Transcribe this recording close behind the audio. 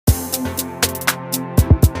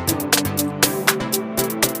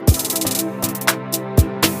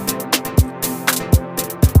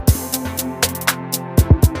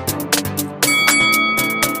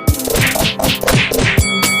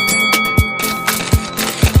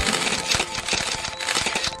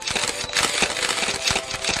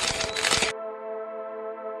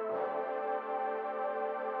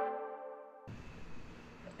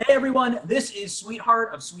everyone. This is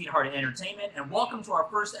Sweetheart of Sweetheart Entertainment, and welcome to our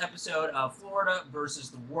first episode of Florida versus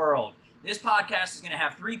the World. This podcast is going to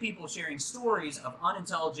have three people sharing stories of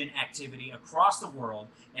unintelligent activity across the world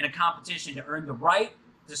in a competition to earn the right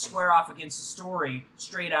to square off against a story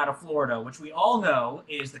straight out of Florida, which we all know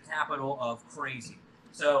is the capital of crazy.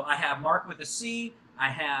 So I have Mark with a C. I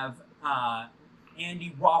have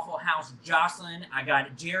Andy Waffle House Jocelyn. I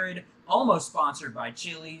got Jared, almost sponsored by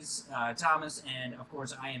Chili's, Thomas, and of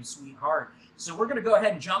course I am Sweetheart. So we're going to go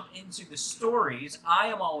ahead and jump into the stories. I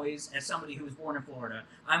am always, as somebody who was born in Florida,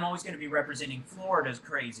 I'm always going to be representing Florida's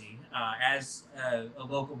crazy as a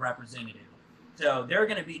local representative. So they're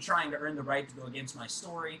going to be trying to earn the right to go against my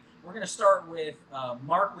story. We're going to start with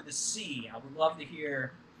Mark with a C. I would love to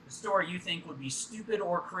hear the story you think would be stupid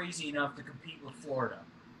or crazy enough to compete with Florida.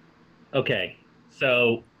 Okay,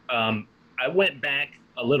 so I went back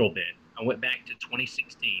a little bit. I went back to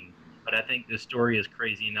 2016, but I think the story is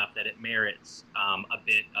crazy enough that it merits a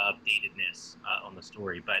bit of datedness on the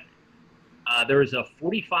story. But there was a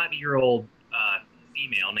 45-year-old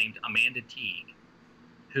female named Amanda Teague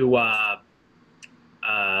who,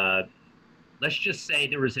 let's just say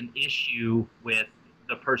there was an issue with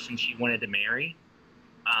the person she wanted to marry.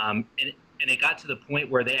 And it got to the point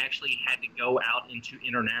where they actually had to go out into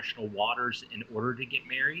international waters in order to get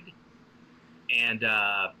married. And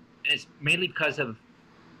it's mainly because of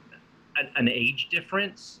an age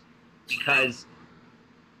difference, because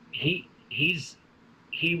he's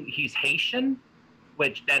Haitian,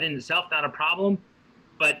 which that in itself not a problem,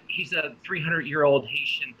 but he's a 300-year-old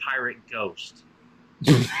Haitian pirate ghost.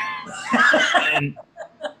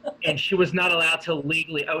 and she was not allowed to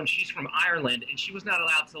legally, and she's from Ireland, and she was not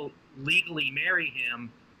allowed to legally marry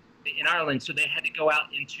him in Ireland, so they had to go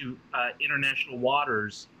out into international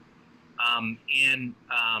waters.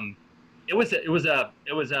 It was a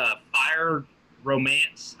fire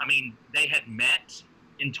romance. I mean, they had met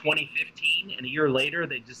in 2015, and a year later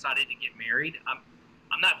they decided to get married. I'm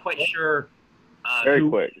not quite sure. Very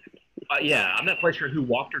quick. Yeah, I'm not quite sure who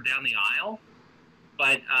walked her down the aisle,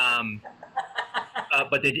 but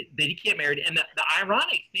they did get married. And the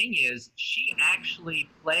ironic thing is, she actually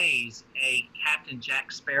plays a Captain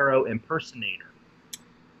Jack Sparrow impersonator.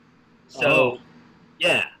 So,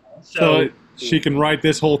 yeah. So she can write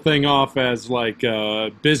this whole thing off as like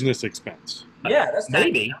a business expense. Yeah, that's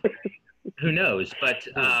maybe. Who knows? But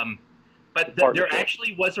there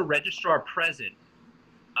actually was a registrar present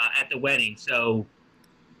at the wedding, so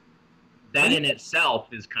that in itself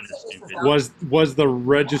is kind of stupid. Was the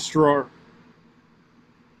registrar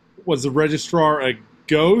a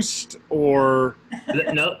ghost or?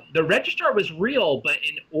 No, the registrar was real, but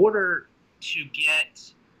in order to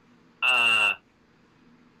get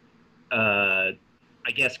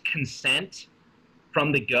I guess consent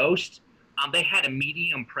from the ghost, they had a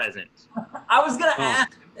medium present. I was going to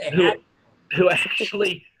ask who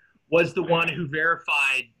actually was the one who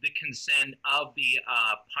verified the consent of the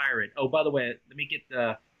pirate. Oh, by the way, let me get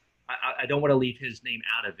I don't want to leave his name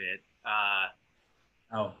out of it.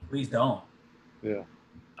 Oh, please don't. Yeah.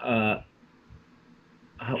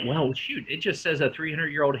 Well, shoot, it just says a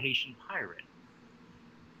 300-year-old Haitian pirate.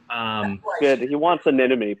 Good. He wants an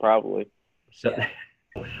enemy, probably. So, yeah.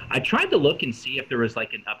 I tried to look and see if there was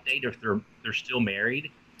like an update, or if they're still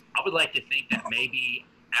married. I would like to think that maybe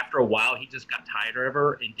after a while he just got tired of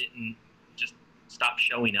her and didn't just stop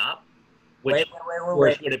showing up, which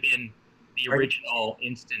would have been the original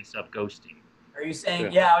instance of ghosting. Are you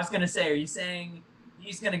saying? Yeah, I was gonna say. Are you saying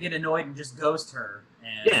he's gonna get annoyed and just ghost her?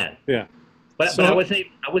 And... Yeah. But I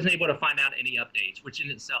wasn't able to find out any updates, which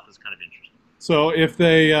in itself is kind of interesting. So if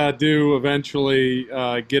they do eventually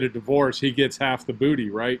get a divorce, he gets half the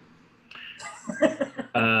booty, right?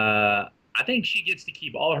 I think she gets to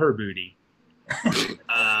keep all her booty.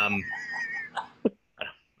 I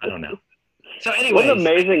don't know. So anyway, what an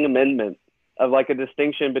amazing amendment of like a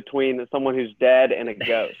distinction between someone who's dead and a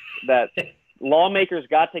ghost. That lawmakers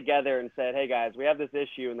got together and said, "Hey guys, we have this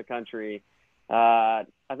issue in the country. I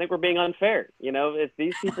think we're being unfair. You know, if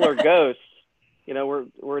these people are ghosts." You know,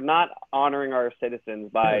 we're not honoring our citizens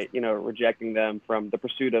by, rejecting them from the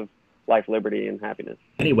pursuit of life, liberty, and happiness.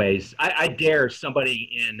 Anyways, I dare somebody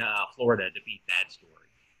in Florida to beat that story.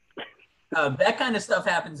 That kind of stuff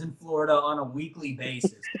happens in Florida on a weekly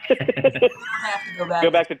basis. You don't have to go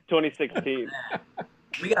back to 2016.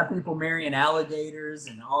 We got people marrying alligators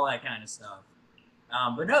and all that kind of stuff.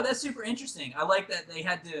 But no, that's super interesting. I like that they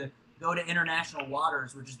had to go to international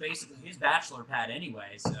waters, which is basically his bachelor pad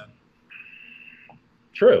anyway. So.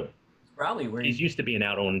 True. Probably where he's used to being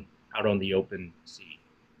out on the open sea.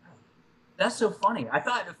 That's so funny. I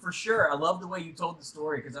thought for sure. I love the way you told the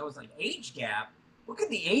story because I was like, age gap. What could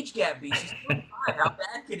the age gap be? She's 25. How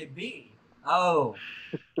bad could it be? Oh,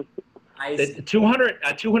 I see. The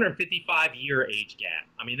 255 year age gap.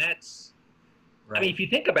 I mean, that's. Right. I mean, if you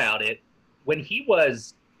think about it, when he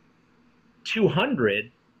was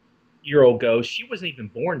 200-year-old ghost, she wasn't even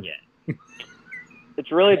born yet.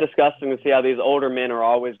 It's really disgusting to see how these older men are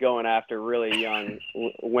always going after really young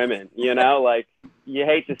women. You know, like you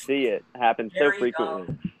hate to see it happen so Very frequently.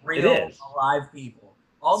 young, real, It is. alive people.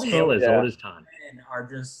 All these Still old as old as time. men are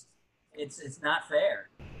just. It's not fair.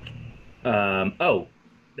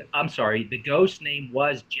 I'm sorry. The ghost name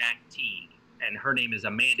was Jack Teague, and her name is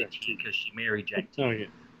Amanda Teague because she married Jack Teague. Oh, yeah.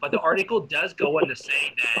 But the article does go on to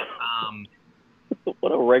say that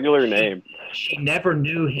What a regular name. she never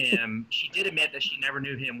knew him. She did admit that she never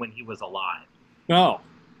knew him when he was alive. No.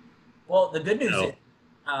 Well, the good news No.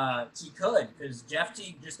 is she could, because Jeff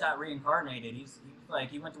Teague just got reincarnated.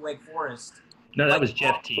 He went to Wake Forest. No, that was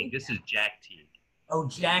Jeff Teague. This is Jack Teague. Oh,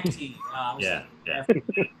 Jack Teague. Yeah. I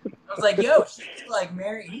was like, yo, she's like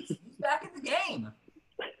married. He's back in the game.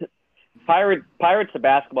 Pirates to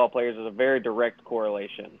basketball players is a very direct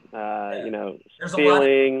correlation. Yeah. You know, There's a lot of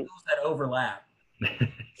stealing, skills that overlap.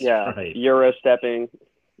 yeah, Right. Euro stepping.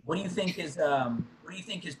 What do you think his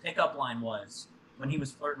pickup line was when he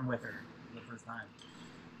was flirting with her for the first time?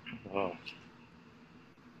 Oh.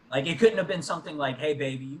 Like, it couldn't have been something like, "Hey,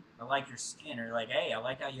 baby, I like your skin," or like, "Hey, I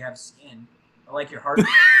like how you have skin. I like your heart."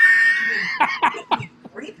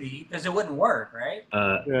 Creepy, because it wouldn't work, right?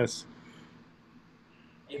 Yes.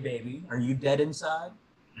 Hey, baby, are you dead inside?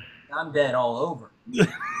 I'm dead all over.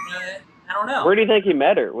 I don't know. Where do you think he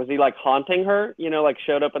met her? Was he like haunting her? You know, like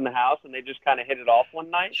showed up in the house and they just kind of hit it off one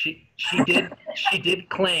night? She did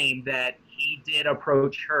claim that he did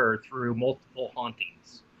approach her through multiple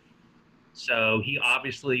hauntings. So he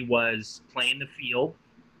obviously was playing the field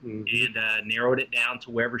and narrowed it down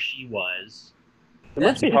to wherever she was. It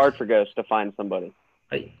must be hard for ghosts to find somebody.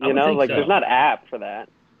 I You would know, think like so. there's not an app for that.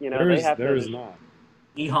 You know, There they have is to. not.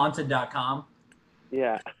 ehaunted.com.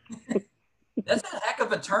 Yeah. That's a heck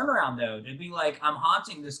of a turnaround, though, to be like, I'm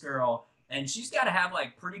haunting this girl, and she's got to have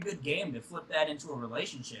like pretty good game to flip that into a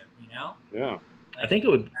relationship, you know? Yeah. Like, I think it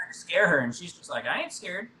would. trying to scare her, and she's just like, I ain't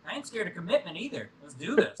scared. I ain't scared of commitment either. Let's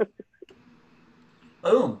do this.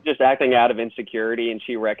 Boom. Just acting out of insecurity, and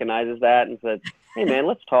she recognizes that and says, "Hey, man,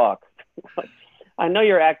 let's talk. I know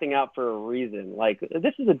you're acting out for a reason. Like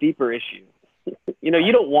this is a deeper issue. You know,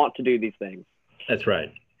 you don't want to do these things." That's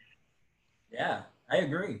right. Yeah, I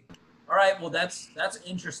agree. All right, well, that's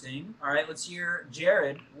interesting. All right, let's hear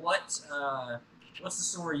Jared. What's the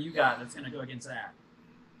story you got that's going to go against that?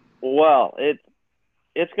 Well,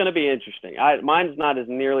 it's going to be interesting. Mine's not as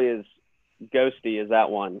nearly as ghosty as that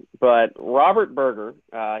one, but Robert Berger,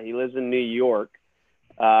 he lives in New York.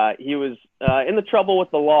 He was in the trouble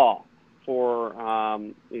with the law for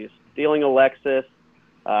stealing a Lexus,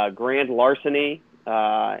 grand larceny,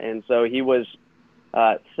 and so he was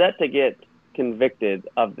set to get convicted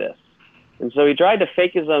of this. And so he tried to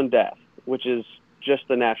fake his own death, which is just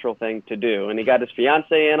the natural thing to do. And he got his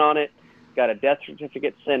fiance in on it, got a death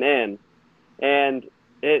certificate sent in, and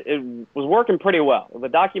it was working pretty well. The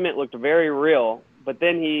document looked very real, but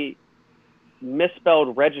then he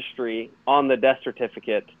misspelled registry on the death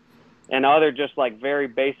certificate and other just like very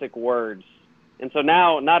basic words. And so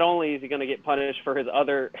now not only is he going to get punished for his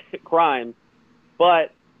other crime,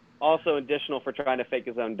 but also additional for trying to fake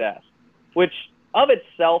his own death, which of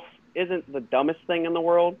itself isn't the dumbest thing in the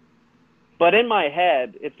world. But in my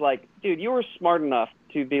head, it's like, dude, you were smart enough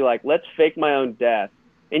to be like, let's fake my own death.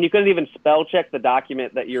 And you couldn't even spell check the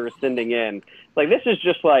document that you were sending in. Like, this is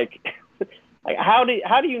just like, like how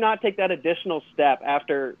do you not take that additional step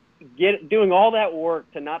after doing all that work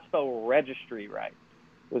to not spell registry right?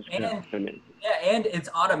 And it's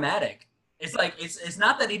automatic. It's like it's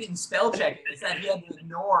not that he didn't spell check it; it's that he had to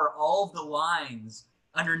ignore all of the lines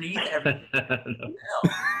underneath everything.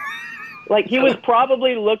 Like he was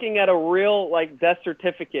probably looking at a real like death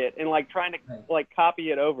certificate and like trying to like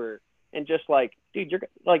copy it over and just like, dude, you're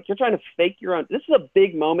trying to fake your own. This is a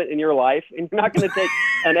big moment in your life, and you're not going to take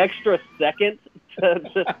an extra second to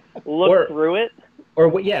just look through it. Or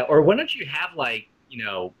why don't you have like, you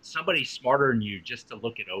know, somebody smarter than you just to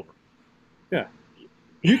look it over? Yeah.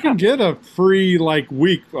 You can get a free like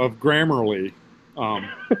week of Grammarly.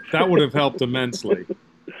 That would have helped immensely.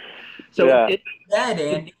 So dead,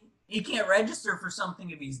 Andy. He can't register for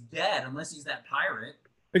something if he's dead unless he's that pirate.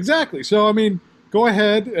 Exactly. So I mean, go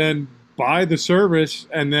ahead and buy the service,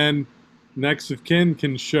 and then next of kin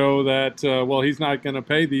can show that well, he's not going to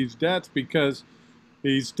pay these debts because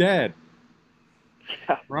he's dead.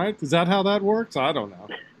 Right? Is that how that works? I don't know.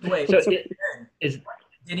 Wait, So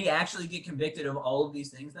Did he actually get convicted of all of these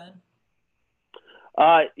things then?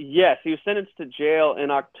 Yes, he was sentenced to jail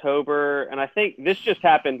in October, and I think this just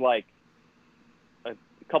happened like a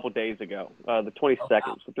couple days ago, the 22nd,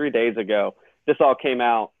 wow. so 3 days ago. This all came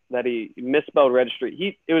out that he misspelled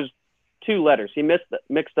registry. It was 2 letters. He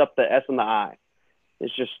mixed up the S and the I.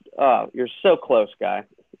 It's just, you're so close, guy.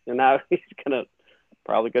 And now he's gonna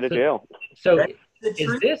probably go to jail. So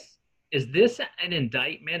is this an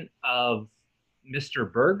indictment of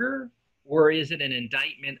Mr. Berger, or is it an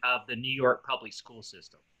indictment of the New York public school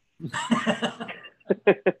system?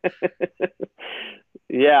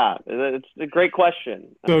 Yeah, it's a great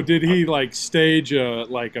question. So did he like stage a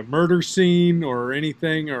murder scene or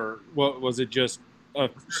anything, or what was it, just a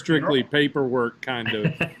strictly paperwork kind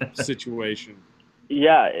of situation?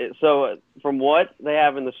 Yeah, so from what they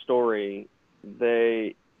have in the story,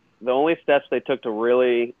 the only steps they took to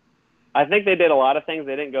really, I think they did a lot of things.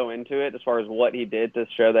 They didn't go into it as far as what he did to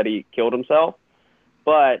show that he killed himself,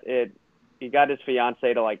 but he got his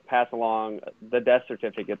fiance to like pass along the death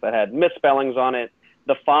certificate that had misspellings on it.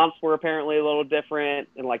 The fonts were apparently a little different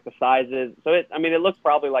and like the sizes. So it looked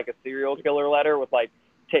probably like a serial killer letter with like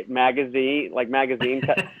magazine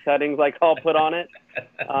cuttings like all put on it.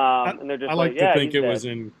 And they're just I like to yeah, think it dead. was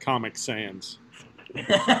in Comic Sans.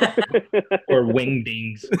 Or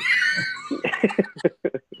Wingdings.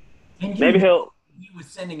 Maybe he was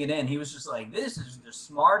sending it in. He was just like, this is the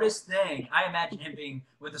smartest thing. I imagine him being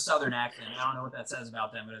with a Southern accent. I don't know what that says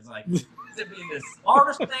about them, but it's like, this is being the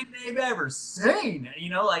smartest thing they've ever seen.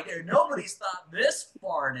 You know, like nobody's thought this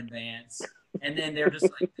far in advance. And then they're just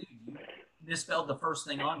like, dude, you misspelled the first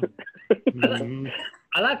thing on here. Mhm.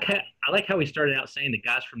 I like how we started out saying the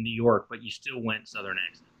guy's from New York, but you still went Southern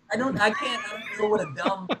accent. I don't know what a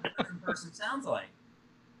dumb person sounds like.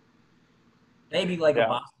 Maybe like a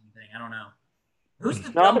Boston thing. I don't know.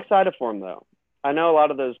 No, I'm excited for him though. I know a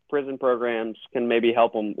lot of those prison programs can maybe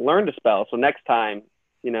help him learn to spell. So next time,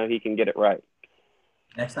 he can get it right.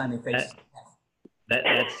 Next time he faces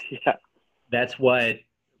That's what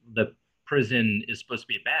the prison is supposed to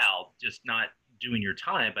be about. Just not doing your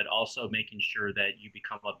time, but also making sure that you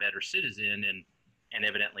become a better citizen and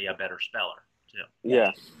evidently a better speller too.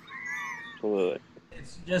 Yeah, absolutely.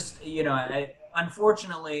 It's just,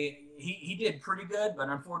 unfortunately, he did pretty good, but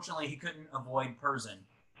unfortunately he couldn't avoid Persian.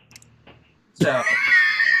 So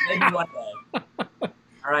maybe one day.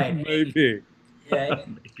 All right. Maybe. Yeah.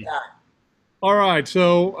 All right.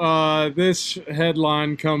 So this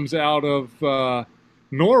headline comes out of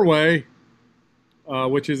Norway,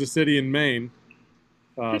 which is a city in Maine.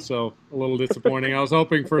 So a little disappointing. I was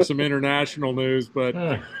hoping for some international news, but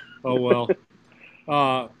oh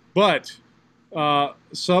well. But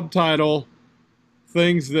subtitle: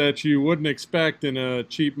 things that you wouldn't expect in a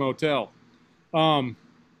cheap motel.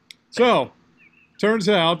 So turns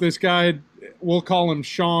out this guy, we'll call him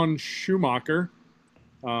Sean Schumacher,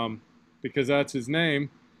 because that's his name,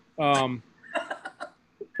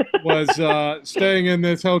 was staying in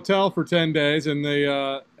this hotel for 10 days, and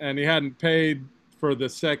he hadn't paid for the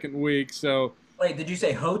second week. So wait, did you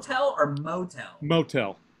say hotel or motel?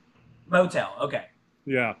 Motel. Motel. Okay.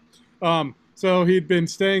 Yeah. So he'd been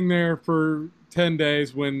staying there for 10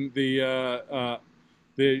 days when the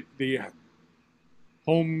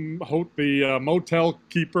motel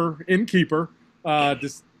innkeeper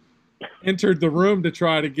just entered the room to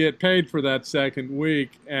try to get paid for that second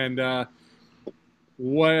week, and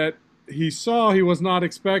what he saw he was not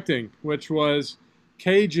expecting, which was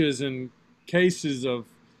cages and cases of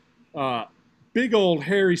big old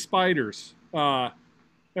hairy spiders.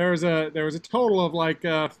 There was a total of like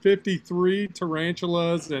 53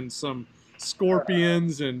 tarantulas and some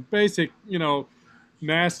scorpions and basic,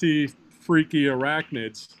 nasty, freaky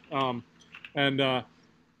arachnids. And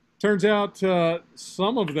turns out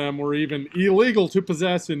some of them were even illegal to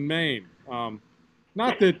possess in Maine.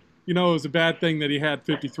 Not that, it was a bad thing that he had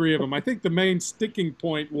 53 of them. I think the main sticking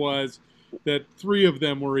point was that 3 of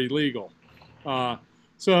them were illegal.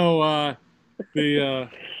 So the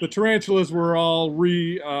tarantulas were all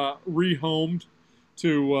rehomed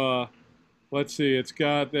to, let's see,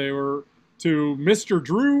 they were to Mr.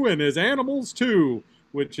 Drew and his animals too,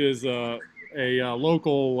 which is a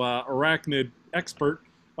local arachnid expert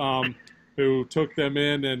who took them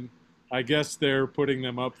in, and I guess they're putting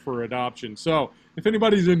them up for adoption. So if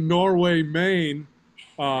anybody's in Norway, Maine,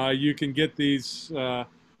 you can get these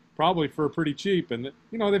probably for pretty cheap. And,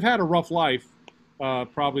 they've had a rough life,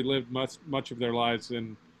 probably lived much of their lives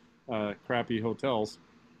in crappy hotels.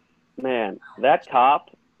 Man, that cop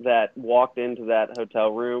that walked into that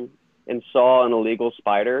hotel room and saw an illegal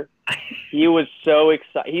spider, he was so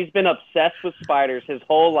excited. He's been obsessed with spiders his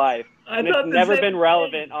whole life, and it's never been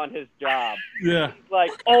relevant on his job. Yeah. He's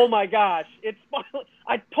like, oh my gosh, it's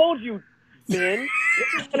I told you, Ben,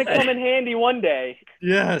 this is going to come in handy one day.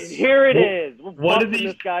 Yes. Here it is. We're One of busting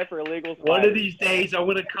these- this guy for illegal spiders. One of these days, I'm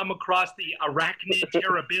going to come across the Arachnid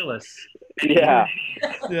terribilis. Yeah.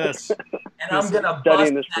 Yes. And I'm going to bust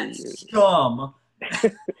Studying this for that years. scum.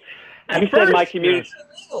 You said my community. It's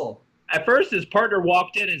illegal. At first, his partner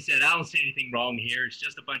walked in and said, "I don't see anything wrong here. It's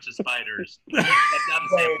just a bunch of spiders." He stepped up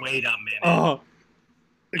and said, "Wait a minute." Oh.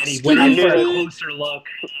 And he went in Excuse for a me? closer look.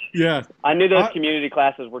 Yeah. I knew those community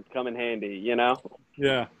classes would come in handy, you know?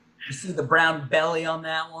 Yeah. You see the brown belly on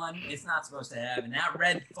that one? It's not supposed to have. And that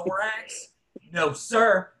red thorax? No,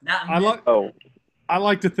 sir. Not in Oh, I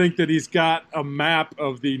like to think that he's got a map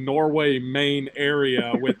of the Norway main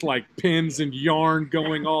area with like pins and yarn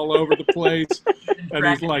going all over the place, and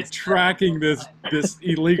he's like tracking this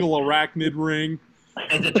illegal arachnid ring.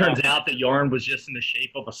 As it turns out, the yarn was just in the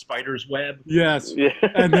shape of a spider's web. Yes, yeah.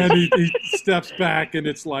 and then he steps back, and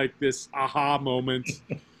it's like this aha moment.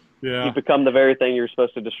 Yeah, You become the very thing you're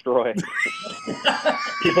supposed to destroy.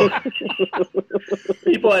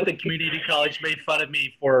 People at the community college made fun of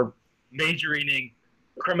me for majoring in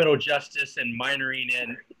criminal justice and minoring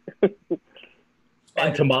in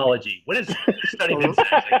entomology. What is studying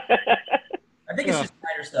insects? I think it's just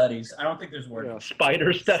spider studies. I don't think there's words. Yeah.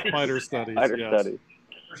 Spider studies? spider studies. Spider yes. studies.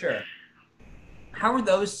 For sure. How were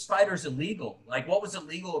those spiders illegal? Like, what was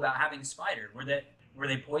illegal about having a spider? Were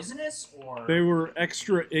they poisonous or? They were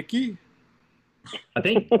extra icky. I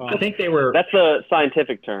think they were. That's a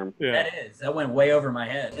scientific term. Yeah, That is. That went way over my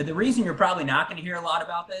head. And the reason you're probably not going to hear a lot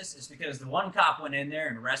about this is because the one cop went in there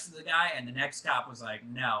and arrested the guy, and the next cop was like,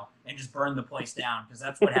 no, and just burned the place down because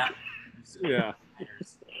that's what happened. yeah,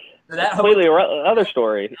 So that Completely other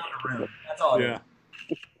story. down the room. That's all. It yeah.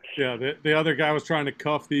 Yeah, the other guy was trying to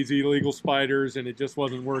cuff these illegal spiders, and it just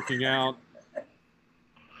wasn't working out.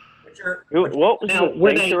 What was Now, the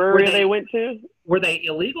were sanctuary they- they went to? Were they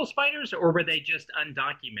illegal spiders or were they just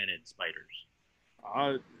undocumented spiders?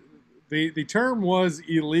 The term was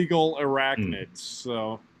illegal arachnids.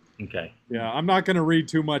 So Okay. yeah, I'm not going to read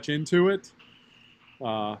too much into it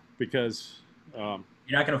because You're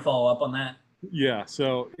not going to follow up on that? yeah.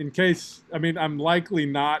 So in case, I mean, I'm likely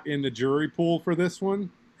not in the jury pool for this one,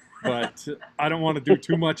 but I don't want to do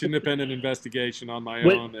too much independent investigation on my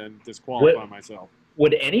own and disqualify myself.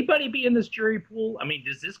 Would anybody be in this jury pool? I mean,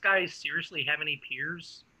 does this guy seriously have any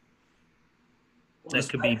peers? Well, That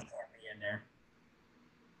the could be- spiders can't be in there.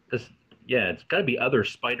 Yeah, it's got to be other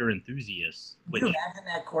spider enthusiasts. Can Which you imagine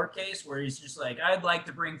that court case where he's just like, I'd like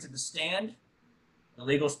to bring to the stand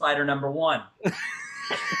illegal spider number 1.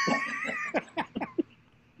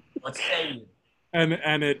 What say you?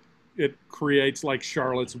 And it creates like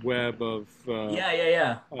Charlotte's Web of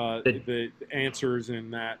Yeah. the answers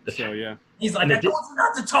in that. So yeah. He's like, And I told you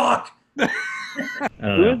not to talk. I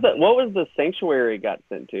don't know. What was the sanctuary got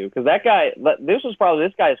sent to? Because that guy, this was probably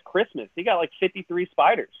this guy's Christmas. He got like 53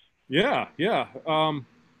 spiders. Yeah.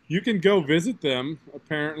 You can go visit them.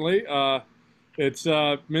 Apparently, it's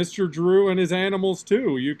Mr. Drew and his animals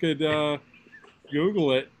too. You could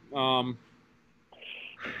Google it. I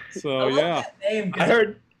So love yeah. that name 'cause I heard.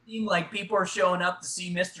 it seemed like people are showing up to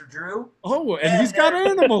see Mr. Drew. Oh, and he's got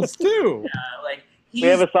animals too. Like We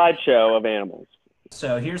have a sideshow of animals.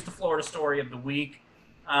 So here's the Florida story of the week.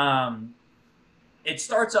 It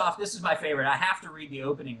starts off, this is my favorite. I have to read the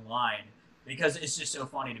opening line because it's just so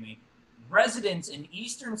funny to me. Residents in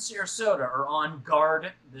eastern Sarasota are on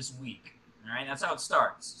guard this week. All right, that's how it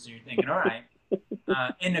starts. So you're thinking, all right.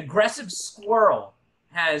 An aggressive squirrel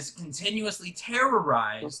has continuously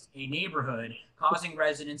terrorized a neighborhood, causing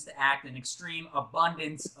residents to act in extreme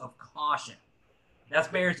abundance of caution. That's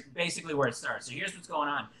basically where it starts. So here's what's going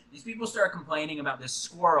on. These people start complaining about this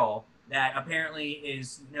squirrel that apparently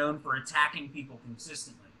is known for attacking people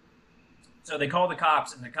consistently. So they call the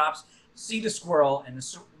cops, and the cops see the squirrel, and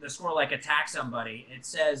the squirrel like attacks somebody. It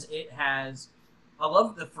says it has, I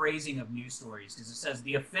love the phrasing of news stories, because it says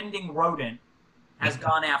the offending rodent has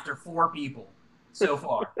gone after 4 people so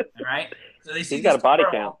far. All right? So they see He's got a this body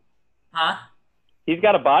squirrel- count. Huh? He's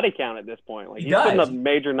got a body count at this point. Like He he's putting does. up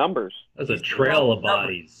major numbers. That's a trail of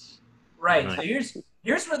bodies. Right. Right. So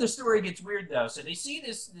here's where the story gets weird, though. So they see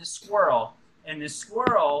this squirrel, and this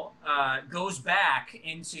squirrel goes back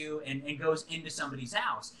into and goes into somebody's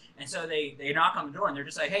house. And so they knock on the door, and they're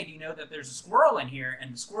just like, "Hey, do you know that there's a squirrel in here?"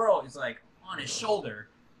 And the squirrel is like on his shoulder.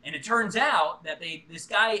 And it turns out that this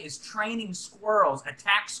guy is training squirrels,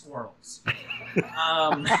 attack squirrels.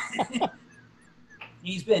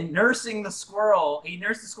 he's been nursing the squirrel. He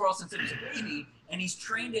nursed the squirrel since it was a baby, and he's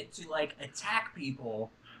trained it to like attack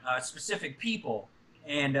people, specific people.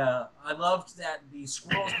 And I loved that the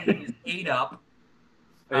squirrel's name is Ate-Up.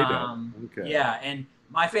 Okay. Yeah, and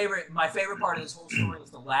my favorite part of this whole story is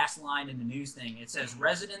the last line in the news thing. It says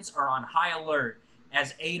residents are on high alert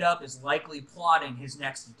as Ate-Up is likely plotting his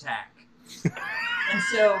next attack. And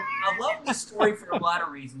so I love this story for a lot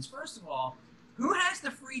of reasons. First of all, who has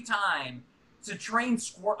the free time to train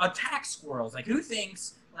attack squirrels? Like, who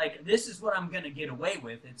thinks like this is what I'm going to get away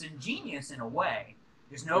with? It's ingenious in a way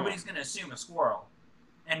because nobody's going to assume a squirrel,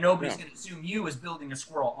 and nobody's going to assume you as building a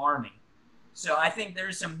squirrel army. So I think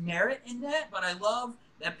there's some merit in that, but I love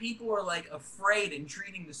that people are like afraid and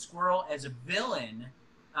treating the squirrel as a villain,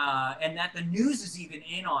 and that the news is even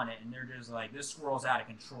in on it, and they're just like, this squirrel's out of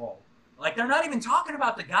control. Like, they're not even talking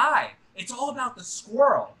about the guy. It's all about the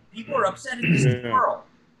squirrel. People are upset at the squirrel.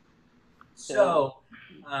 So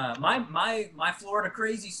my Florida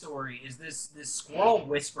crazy story is this squirrel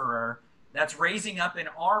whisperer that's raising up an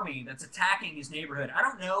army that's attacking his neighborhood. I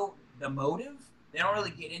don't know the motive. They don't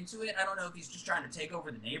really get into it. I don't know if he's just trying to take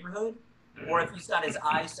over the neighborhood or if he's got his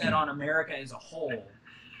eyes set on America as a whole.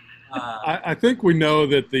 I think we know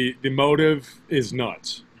that the motive is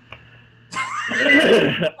nuts.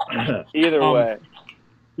 Either way.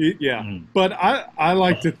 Yeah, but I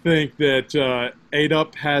like to think that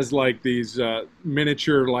Ate-Up has like these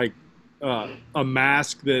miniature, like a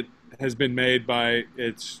mask that has been made by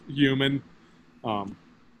its human,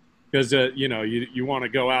 because you know you want to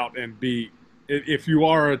go out and be, if you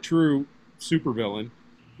are a true supervillain,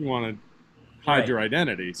 you want to hide your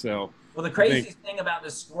identity. So well, the craziest thing about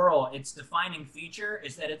this squirrel, its defining feature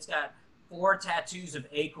is that it's got 4 tattoos of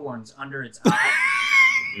acorns under its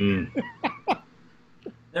eyes.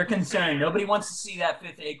 They're concerned. Nobody wants to see that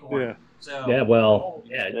 5th acorn. Yeah. So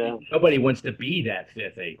nobody wants to be that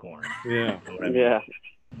 5th acorn. Yeah. Yeah.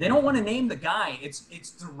 They don't want to name the guy.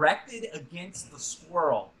 It's directed against the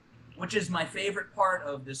squirrel, which is my favorite part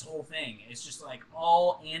of this whole thing. It's just like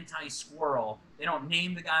all anti-squirrel. They don't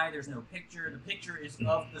name the guy. There's no picture. The picture is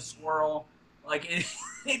of the squirrel. Like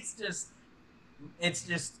it's just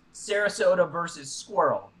Sarasota versus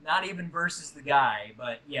squirrel. Not even versus the guy,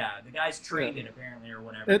 but yeah, the guy's trained it apparently or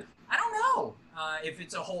whatever. I don't know if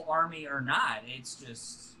it's a whole army or not. It's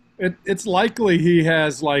just. It's likely he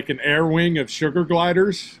has like an air wing of sugar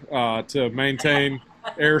gliders to maintain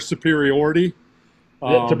air superiority.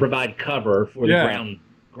 To provide cover for the ground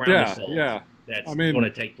assault that's going to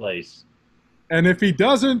take place. And if he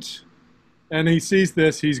doesn't, and he sees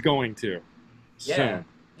this, he's going to. Yeah. Soon.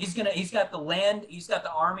 He's got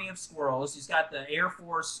the army of squirrels, he's got the Air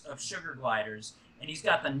Force of sugar gliders, and he's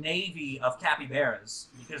got the Navy of capybaras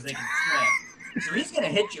because they can swim. So he's going to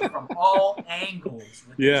hit you from all angles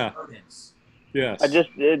with these rodents. Yes. I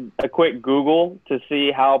just did a quick Google to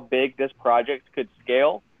see how big this project could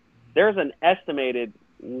scale. There's an estimated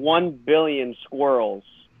 1 billion squirrels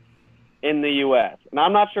in the U.S. And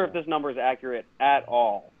I'm not sure if this number is accurate at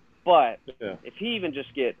all, but if he even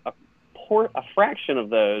just get a fraction of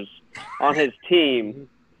those on his team,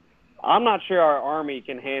 I'm not sure our army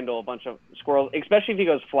can handle a bunch of squirrels, especially if he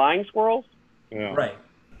goes flying squirrels. Yeah. Right.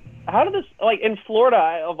 How did this, like in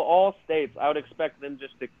Florida, of all states, I would expect them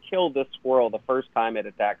just to kill this squirrel the first time it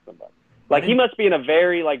attacks somebody. Like, he must be in a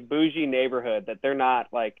very, like, bougie neighborhood that they're not,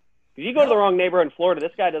 like, if you go to the wrong neighborhood in Florida,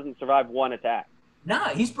 this guy doesn't survive one attack. Nah,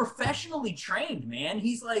 he's professionally trained, man.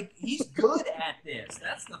 He's good at this.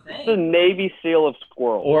 That's the thing. It's a Navy SEAL of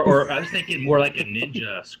squirrels. Or I was thinking more like a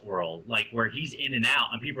ninja squirrel, like where he's in and out,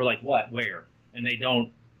 and people are like, "What? Where?" And they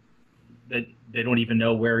don't even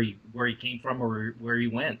know where he came from or where he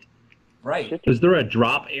went. Right. Was there a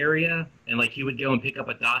drop area, and like he would go and pick up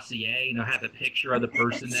a dossier, have a picture of the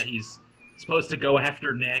person that he's supposed to go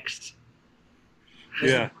after next?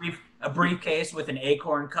 A briefcase with an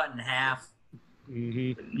acorn cut in half.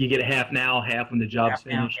 Mm-hmm. You get a half now, half when the job's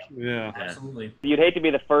finished. Yeah, absolutely. You'd hate to be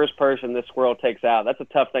the first person this squirrel takes out. That's a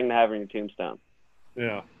tough thing to have on your tombstone.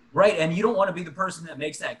 Yeah. Right, and you don't want to be the person that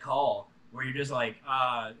makes that call where you're just like,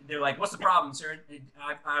 they're like, "What's the problem, sir?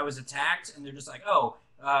 I was attacked," and they're just like, "Oh,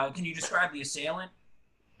 can you describe the assailant?"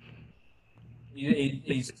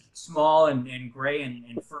 He's small and gray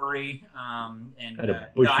and furry,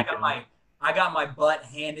 I got my butt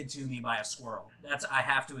handed to me by a squirrel. I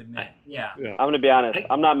have to admit. Yeah. I'm gonna be honest.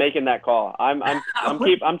 I'm not making that call.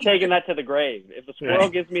 I'm taking that to the grave. If a squirrel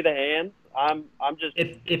gives me the hand, I'm just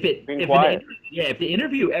being quiet. If the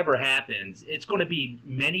interview ever happens, it's going to be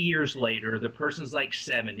many years later. The person's like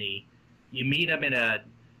 70. You meet him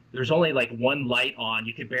there's only like one light on.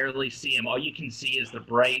 You can barely see him. All you can see is the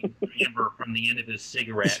bright amber from the end of his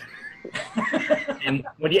cigarette. And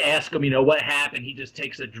when you ask him, you know, what happened, he just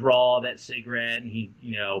takes a draw of that cigarette and he,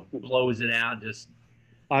 you know, blows it out. Just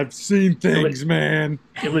I've seen things, man.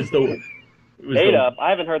 it was the A-Dub. I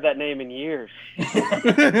haven't heard that name in years.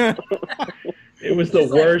 it was the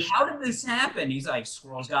He's like, worst. how did this happen? He's like,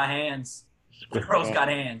 squirrels got hands. Squirrels got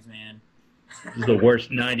hands, man. It was the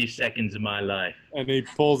worst 90 seconds of my life. And he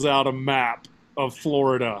pulls out a map of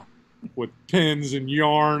Florida with pins and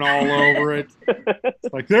yarn all over it.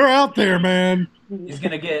 It's like, they're out there, man. He's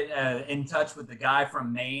gonna get in touch with the guy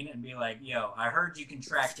from Maine and be like, "Yo, I heard you can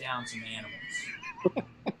track down some animals.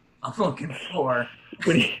 I'm looking for."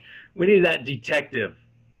 We need that detective.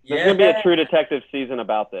 There's going to be a True Detective season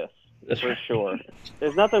about this, That's for right. sure.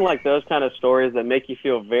 There's nothing like those kind of stories that make you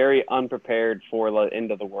feel very unprepared for the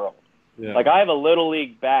end of the world. Yeah. Like, I have a Little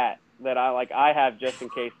League bat that I have just in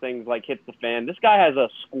case things, like, hit the fan. This guy has a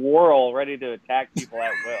squirrel ready to attack people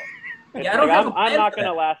at will. Yeah, I don't have a plan I'm not for going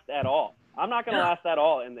to that. last at all. I'm not going to last at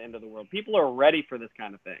all in the end of the world. People are ready for this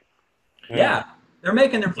kind of thing. Yeah, they're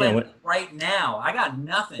making their plan Yeah, what- right now. I got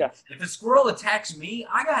nothing. Yeah. If a squirrel attacks me,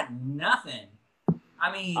 I got nothing.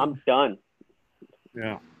 I mean, I'm done.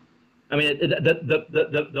 Yeah. I mean,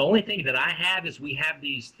 the only thing that I have is we have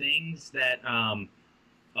these things that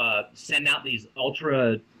send out these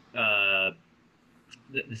ultra the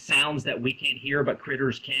sounds that we can't hear, but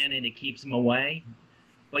critters can, and it keeps them away.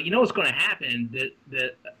 But you know what's going to happen?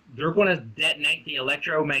 That they're going to detonate the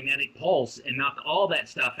electromagnetic pulse and knock all that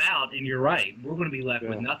stuff out. And you're right, we're going to be left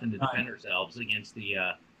with Yeah. nothing to defend ourselves against the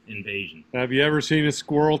invasion. Have you ever seen a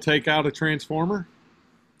squirrel take out a transformer?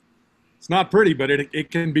 It's not pretty, but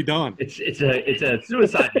it can be done. It's a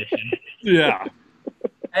suicide mission. Yeah.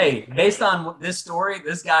 hey, based on this story,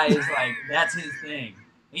 this guy is like, that's his thing.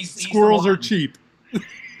 He's the Squirrels are one- cheap.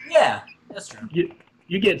 Yeah, that's true.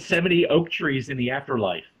 You get 70 oak trees in the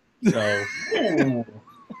afterlife. So Ooh.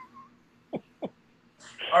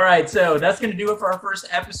 All right, so that's going to do it for our first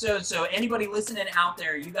episode. So anybody listening out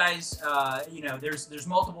there, you guys, you know, there's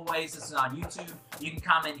multiple ways. This is on YouTube. You can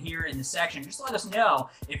comment here in the section. Just let us know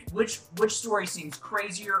if which story seems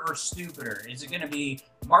crazier or stupider. Is it going to be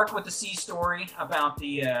Mark with the Sea story about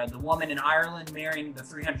the woman in Ireland marrying the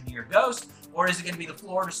 300-year ghost, or is it going to be the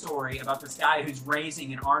Florida story about this guy who's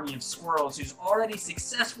raising an army of squirrels who's already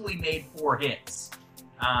successfully made 4 hits?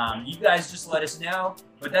 You guys just let us know.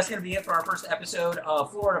 But that's going to be it for our first episode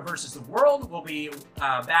of Florida versus the World. We'll be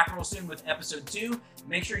back real soon with episode 2.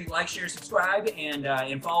 Make sure you like, share, subscribe,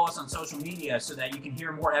 and follow us on social media so that you can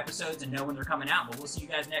hear more episodes and know when they're coming out. But we'll see you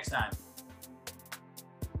guys next time.